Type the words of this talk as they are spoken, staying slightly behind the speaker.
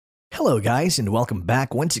Hello guys, and welcome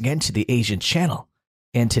back once again to the Asian channel.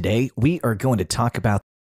 And today we are going to talk about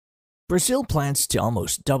Brazil plans to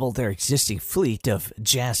almost double their existing fleet of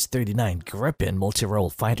JAS-39 Gripen multi-role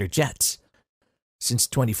fighter jets. Since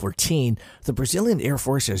 2014, the Brazilian Air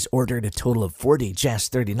Force has ordered a total of 40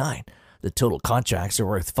 JAS-39. The total contracts are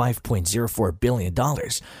worth $5.04 billion,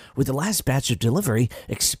 with the last batch of delivery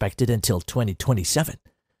expected until 2027.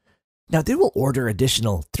 Now, they will order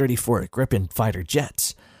additional 34 Gripen fighter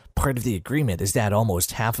jets. Part of the agreement is that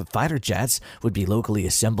almost half of fighter jets would be locally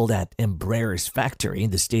assembled at Embraer's factory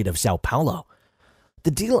in the state of Sao Paulo.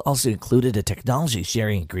 The deal also included a technology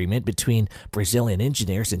sharing agreement between Brazilian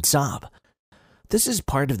engineers and Saab. This is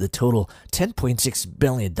part of the total $10.6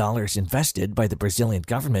 billion invested by the Brazilian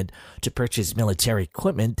government to purchase military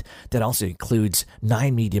equipment that also includes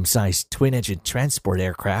 9 medium-sized twin-engine transport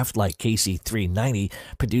aircraft like KC-390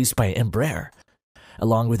 produced by Embraer,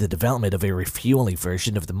 along with the development of a refueling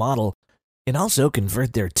version of the model, and also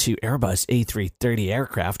convert their 2 Airbus A330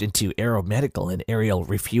 aircraft into aeromedical and aerial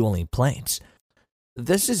refueling planes.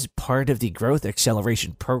 This is part of the Growth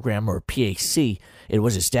Acceleration Program, or PAC. It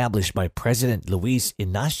was established by President Luiz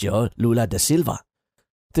Inácio Lula da Silva.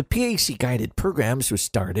 The PAC-guided programs was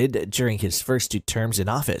started during his first 2 terms in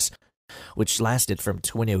office, which lasted from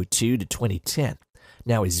 2002 to 2010.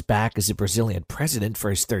 Now he's back as a Brazilian president for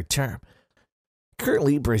his 3rd term.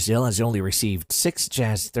 Currently, Brazil has only received 6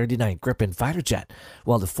 JAS-39 Gripen fighter jet,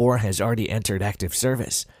 while the 4 has already entered active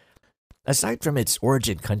service. Aside from its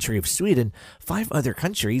origin country of Sweden, 5 other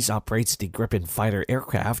countries operate the Gripen fighter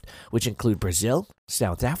aircraft, which include Brazil,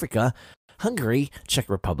 South Africa, Hungary,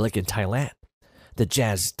 Czech Republic, and Thailand. The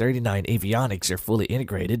JAS-39 avionics are fully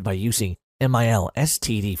integrated by using MIL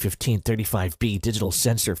STD1535B digital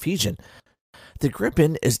sensor fusion. The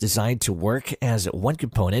Gripen is designed to work as one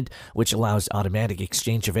component, which allows automatic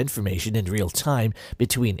exchange of information in real time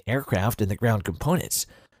between aircraft and the ground components.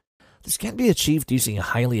 This can be achieved using a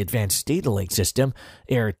highly advanced data link system,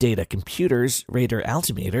 air data computers, radar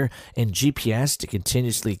altimeter, and GPS to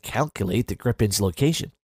continuously calculate the Gripen's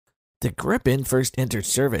location. The Gripen first entered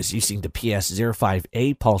service using the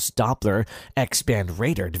PS-05A pulse Doppler X-band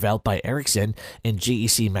radar developed by Ericsson and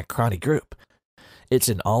GEC Macroni Group. It's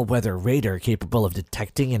an all-weather radar capable of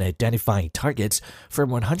detecting and identifying targets from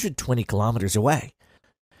 120 kilometers away.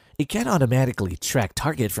 It can automatically track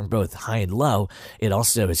target from both high and low. It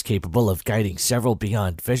also is capable of guiding several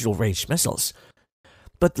beyond visual range missiles.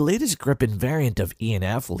 But the latest Gripen variant of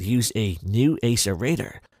ENF will use a new ASA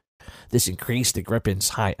radar. This increased the Gripen's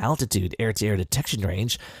high-altitude air-to-air detection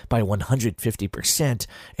range by 150%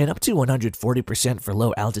 and up to 140% for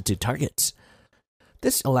low-altitude targets.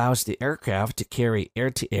 This allows the aircraft to carry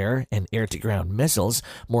air-to-air and air-to-ground missiles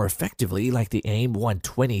more effectively, like the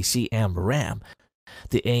AIM-120CM Ram,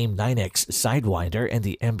 the AIM-9X Sidewinder, and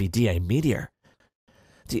the MBDA Meteor.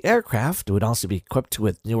 The aircraft would also be equipped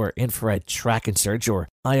with newer infrared track and search, or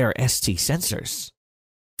IRST, sensors.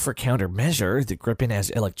 For countermeasure, the Gripen has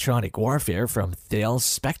electronic warfare from Thales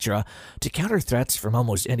Spectra to counter threats from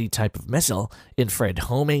almost any type of missile, infrared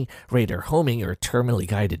homing, radar homing, or terminally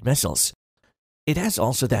guided missiles. It has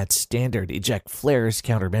also that standard eject flares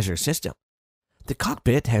countermeasure system. The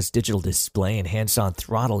cockpit has digital display and hands-on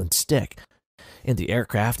throttle and stick, and the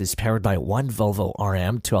aircraft is powered by one Volvo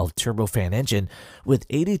RM12 turbofan engine with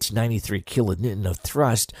 80 to 93 kilonewton of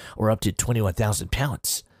thrust, or up to 21,000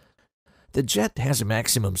 pounds. The jet has a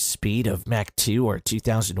maximum speed of Mach 2, or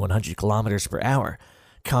 2,100 kilometers per hour,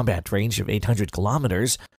 combat range of 800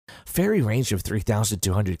 kilometers, ferry range of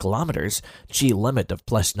 3,200 kilometers, G limit of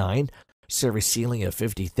 +9, service ceiling of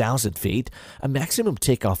 50,000 feet, a maximum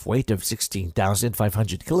takeoff weight of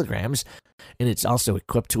 16,500 kilograms, and it's also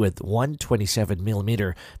equipped with one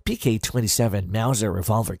 27mm PK-27 Mauser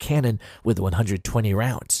revolver cannon with 120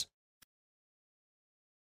 rounds.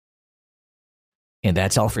 And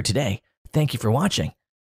that's all for today. Thank you for watching.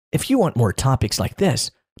 If you want more topics like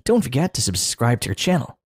this, don't forget to subscribe to our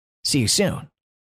channel. See you soon.